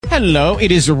Hello,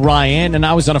 it is Ryan, and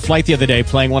I was on a flight the other day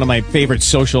playing one of my favorite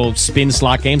social spin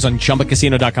slot games on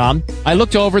ChumbaCasino.com. I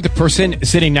looked over at the person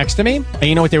sitting next to me, and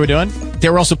you know what they were doing? They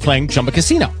were also playing Chumba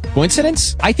Casino.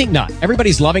 Coincidence? I think not.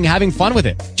 Everybody's loving having fun with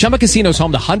it. Chumba Casino is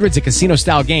home to hundreds of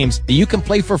casino-style games that you can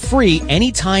play for free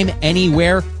anytime,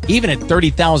 anywhere, even at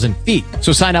 30,000 feet.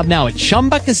 So sign up now at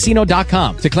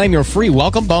ChumbaCasino.com to claim your free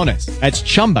welcome bonus. That's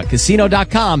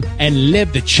ChumbaCasino.com and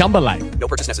live the Chumba life. No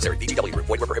purchase necessary. VGW. Void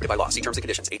where prohibited by law. See terms and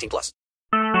conditions. 18+.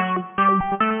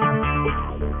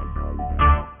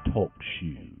 Talk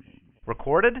shoes.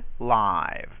 Recorded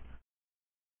live.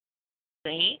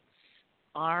 Saints,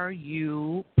 are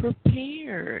you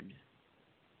prepared?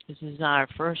 This is our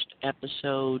first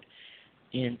episode,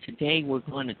 and today we're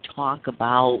going to talk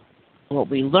about what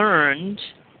we learned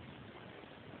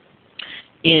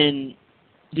in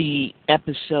the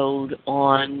episode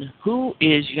on who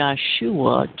is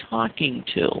Yeshua talking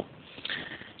to.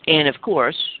 And of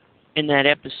course, in that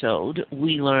episode,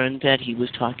 we learned that he was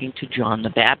talking to John the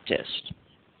Baptist.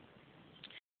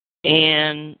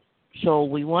 And so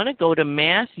we want to go to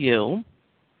Matthew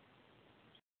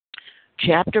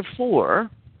chapter 4,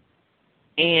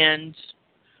 and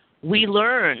we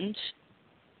learned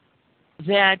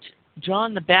that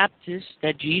John the Baptist,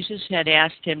 that Jesus had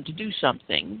asked him to do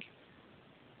something,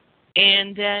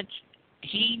 and that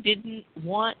he didn't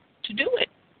want to do it.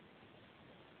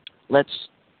 Let's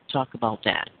talk about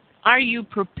that. Are you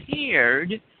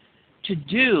prepared to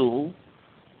do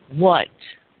what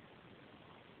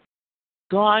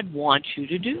God wants you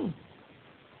to do?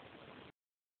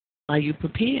 Are you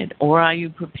prepared? Or are you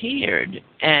prepared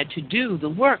to do the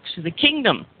works of the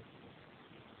kingdom?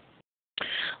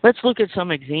 Let's look at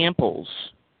some examples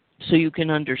so you can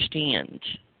understand.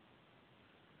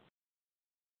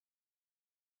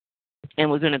 And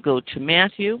we're going to go to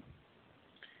Matthew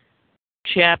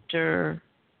chapter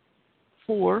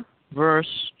 4,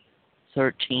 verse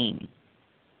 13.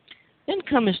 Then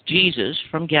cometh Jesus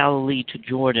from Galilee to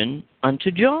Jordan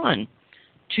unto John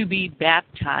to be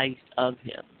baptized of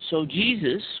him. So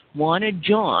Jesus wanted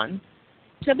John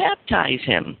to baptize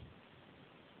him.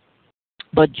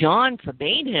 But John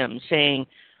forbade him, saying,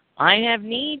 I have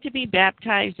need to be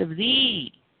baptized of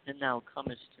thee, and thou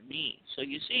comest to me. So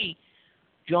you see,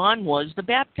 John was the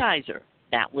baptizer.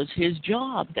 That was his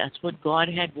job. That's what God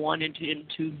had wanted him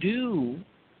to do.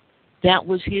 That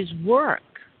was his work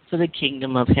for the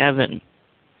kingdom of heaven.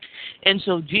 And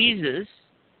so Jesus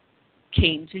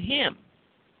came to him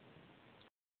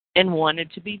and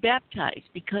wanted to be baptized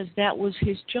because that was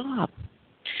his job.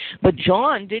 But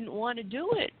John didn't want to do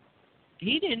it.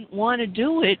 He didn't want to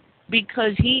do it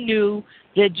because he knew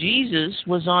that Jesus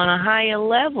was on a higher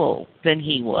level than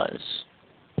he was.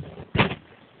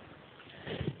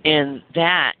 And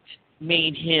that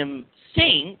made him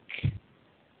think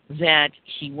that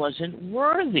he wasn't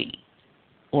worthy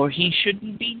or he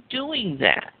shouldn't be doing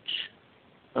that.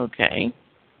 Okay?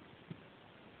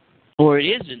 Or it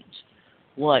isn't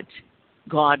what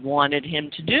God wanted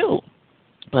him to do.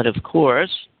 But of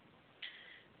course,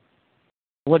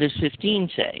 what does 15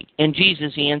 say? And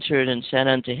Jesus answered and said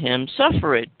unto him,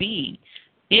 Suffer it be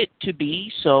it to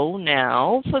be so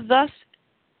now, for thus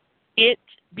it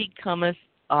becometh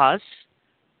us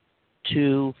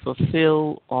to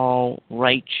fulfill all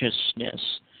righteousness.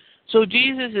 So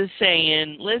Jesus is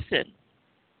saying, listen,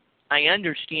 I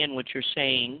understand what you're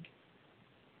saying,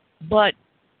 but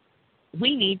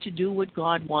we need to do what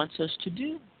God wants us to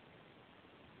do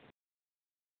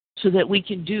so that we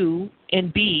can do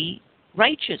and be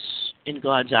righteous in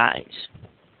God's eyes.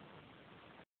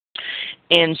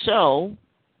 And so,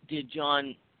 did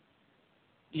John,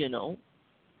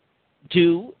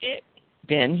 do it?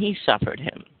 Then he suffered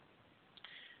him,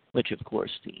 which of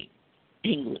course the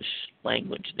English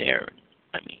language there,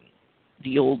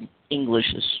 the old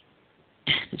English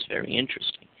is very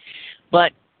interesting.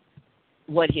 But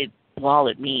all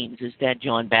it means is that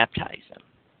John baptized them.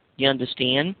 You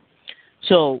understand?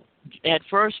 So at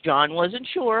first John wasn't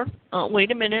sure.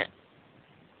 Wait a minute.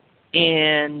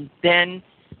 And then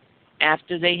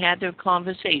after they had their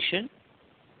conversation,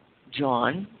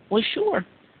 John was sure.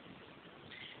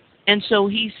 And so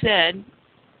he said,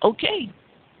 okay,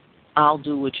 I'll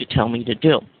do what you tell me to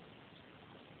do.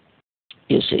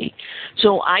 You see.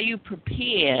 So are you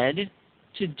prepared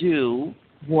to do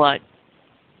what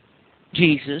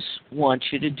Jesus wants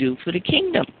you to do for the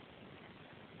kingdom?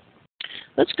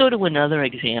 Let's go to another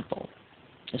example.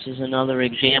 This is another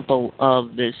example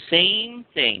of the same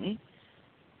thing.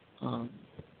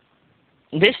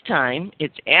 This time,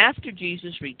 it's after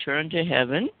Jesus returned to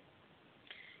heaven,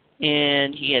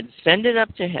 and he had ascended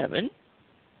up to heaven.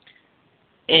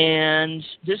 And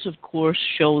this, of course,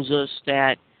 shows us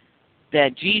that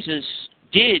that Jesus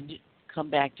did come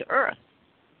back to earth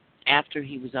after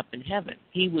he was up in heaven.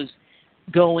 He was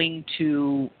going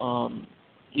to,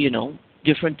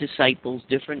 different disciples,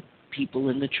 different people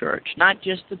in the church, not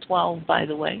just the 12, by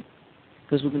the way,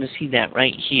 because we're going to see that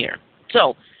right here.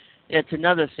 So that's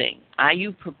another thing. Are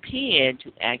you prepared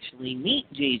to actually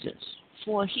meet Jesus?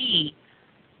 For he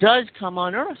does come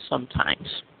on earth sometimes.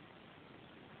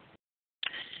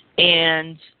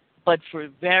 But for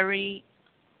very,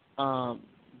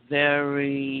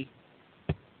 very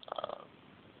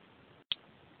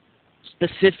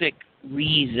specific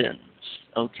reasons,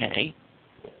 okay?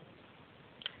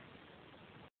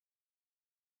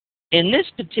 In this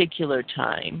particular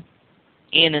time,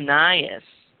 Ananias,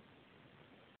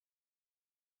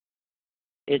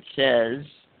 it says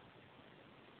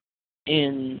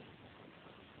in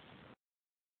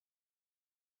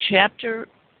chapter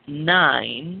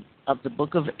 9 of the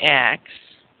book of Acts,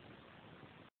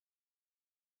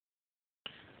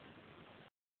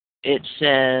 it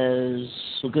says,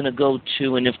 we're going to go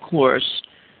to, and of course,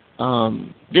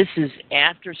 this is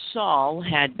after Saul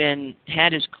had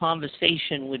his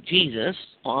conversation with Jesus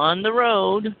on the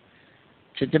road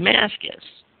to Damascus.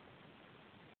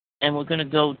 And we're going to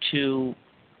go to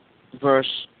verse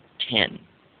 10.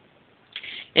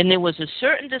 And there was a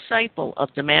certain disciple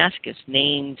of Damascus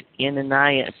named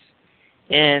Ananias,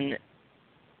 and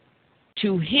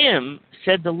to him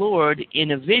said the Lord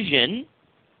in a vision.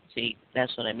 See,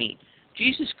 that's what I mean.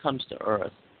 Jesus comes to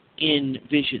earth in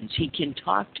visions. He can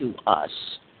talk to us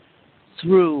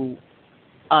through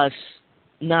us.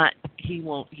 He's not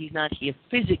here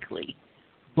physically,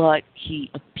 but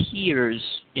he appears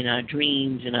in our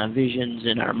dreams, in our visions,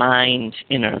 in our mind,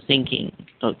 in our thinking,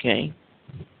 okay?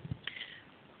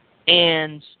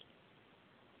 And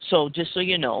so, just so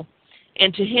you know,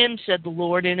 and to him said the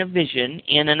Lord in a vision,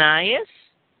 Ananias?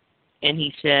 And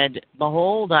he said,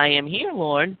 Behold, I am here,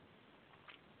 Lord.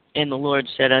 And the Lord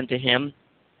said unto him,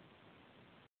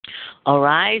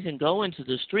 Arise and go into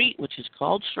the street which is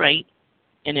called Straight,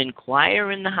 and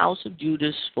inquire in the house of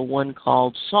Judas for one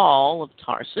called Saul of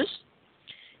Tarsus,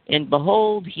 and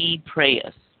behold, he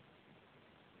prayeth.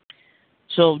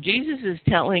 So Jesus is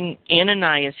telling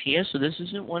Ananias here, so this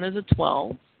isn't one of the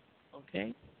 12,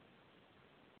 okay?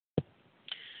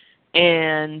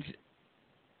 And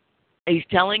he's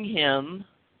telling him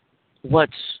what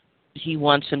he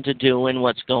wants him to do and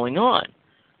what's going on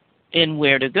and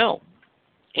where to go.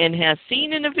 And has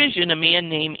seen in a vision a man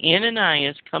named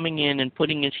Ananias coming in and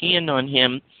putting his hand on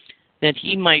him that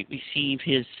he might receive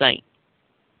his sight.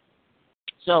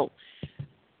 So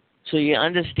you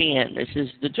understand, this is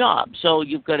the job. So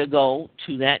you've got to go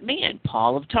to that man,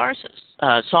 Saul of Tarsus.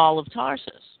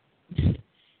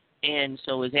 And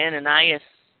so is Ananias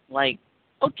like,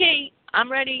 okay, I'm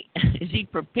ready? Is he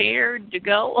prepared to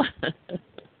go?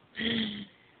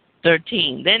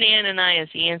 13. Then Ananias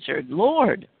answered,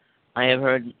 Lord, I have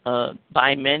heard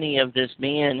by many of this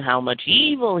man how much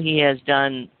evil he has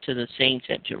done to the saints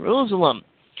at Jerusalem.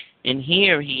 And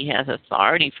here he hath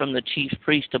authority from the chief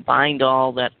priest to bind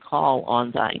all that call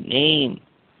on thy name.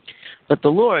 But the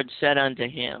Lord said unto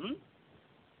him,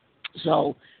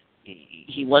 so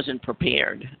he wasn't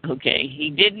prepared, okay? He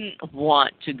didn't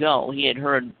want to go. He had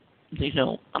heard,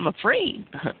 I'm afraid.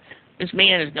 This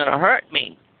man is going to hurt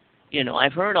me.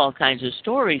 I've heard all kinds of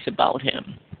stories about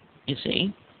him, you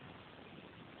see.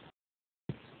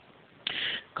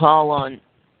 Call on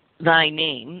thy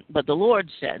name. But the Lord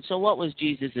said, so what was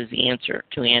Jesus' answer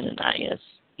to Ananias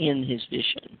in his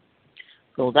vision?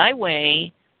 Go thy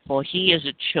way, for he is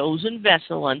a chosen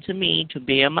vessel unto me to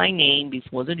bear my name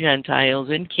before the Gentiles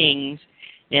and kings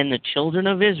and the children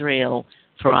of Israel,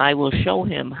 for I will show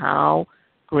him how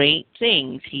great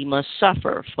things he must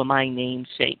suffer for my name's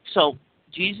sake. So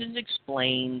Jesus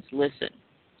explains, listen,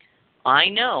 I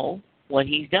know what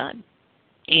he's done,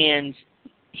 and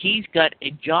he's got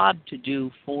a job to do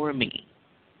for me,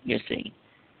 you see.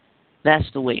 That's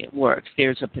the way it works.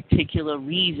 There's a particular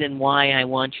reason why I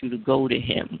want you to go to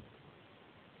him.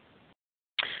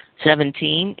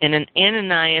 17, and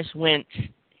Ananias went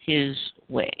his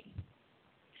way.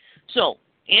 So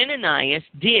Ananias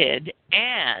did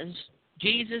as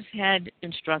Jesus had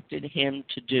instructed him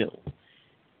to do.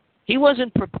 He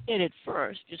wasn't prepared at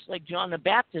first, just like John the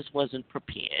Baptist wasn't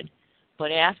prepared.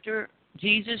 But after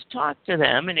Jesus talked to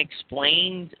them and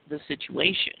explained the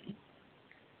situation,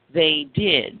 they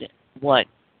did what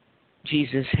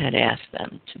Jesus had asked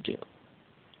them to do.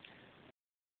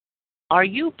 Are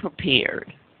you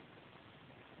prepared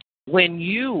when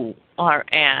you are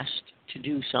asked to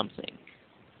do something?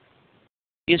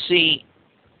 You see,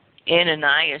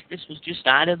 Ananias, this was just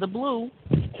out of the blue.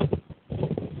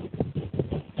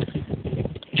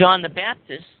 John the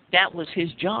Baptist, that was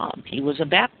his job. He was a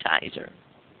baptizer.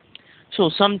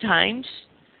 So sometimes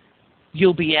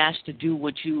you'll be asked to do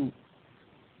what you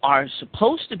are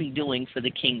supposed to be doing for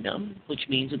the kingdom, which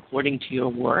means according to your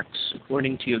works,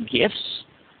 according to your gifts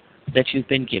that you've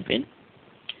been given.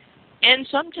 And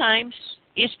sometimes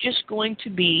it's just going to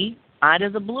be out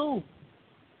of the blue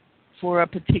for a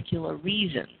particular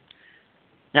reason.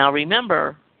 Now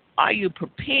remember, are you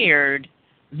prepared?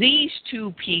 These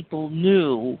two people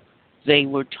knew they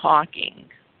were talking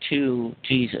to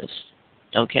Jesus,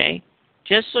 okay?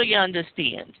 Just so you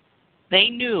understand, they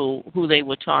knew who they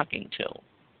were talking to.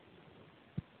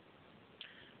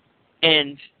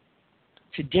 And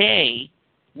today,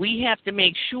 we have to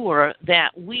make sure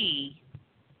that we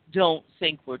don't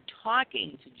think we're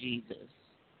talking to Jesus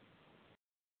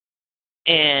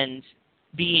and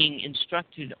being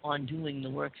instructed on doing the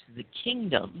works of the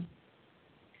kingdom,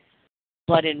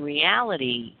 but in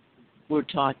reality, we're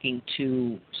talking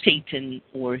to Satan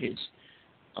or his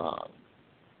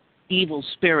evil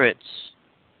spirits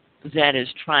that is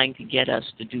trying to get us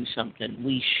to do something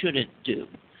we shouldn't do.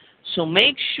 So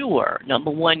make sure,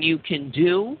 number one, you can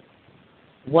do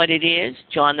what it is.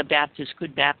 John the Baptist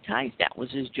could baptize. That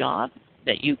was his job,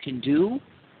 that you can do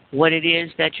what it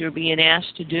is that you're being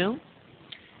asked to do.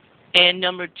 And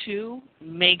number two,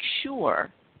 make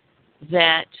sure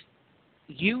that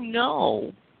you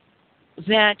know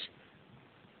that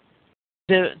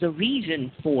the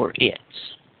reason for it,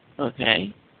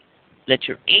 okay, that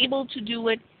you're able to do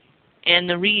it and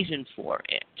the reason for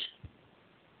it.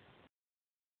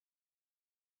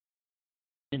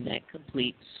 And that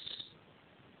completes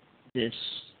this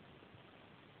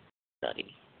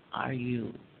study. Are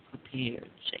you prepared,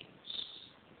 saints?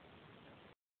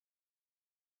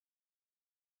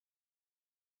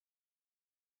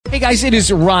 Hey guys, it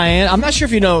is Ryan. I'm not sure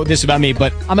if you know this about me,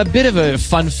 but I'm a bit of a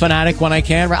fun fanatic when I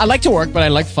can. I like to work, but I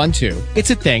like fun too. It's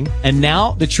a thing. And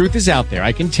now the truth is out there.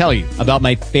 I can tell you about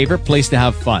my favorite place to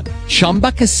have fun.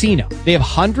 Chumba Casino. They have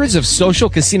hundreds of social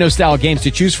casino style games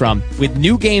to choose from with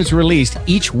new games released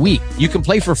each week. You can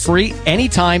play for free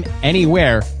anytime,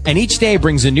 anywhere. And each day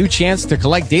brings a new chance to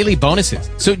collect daily bonuses.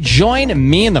 So join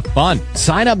me in the fun.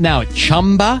 Sign up now at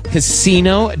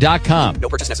ChumbaCasino.com. No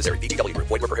purchase necessary. VGW Group.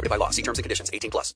 Void where prohibited by law. See terms and conditions. 18+.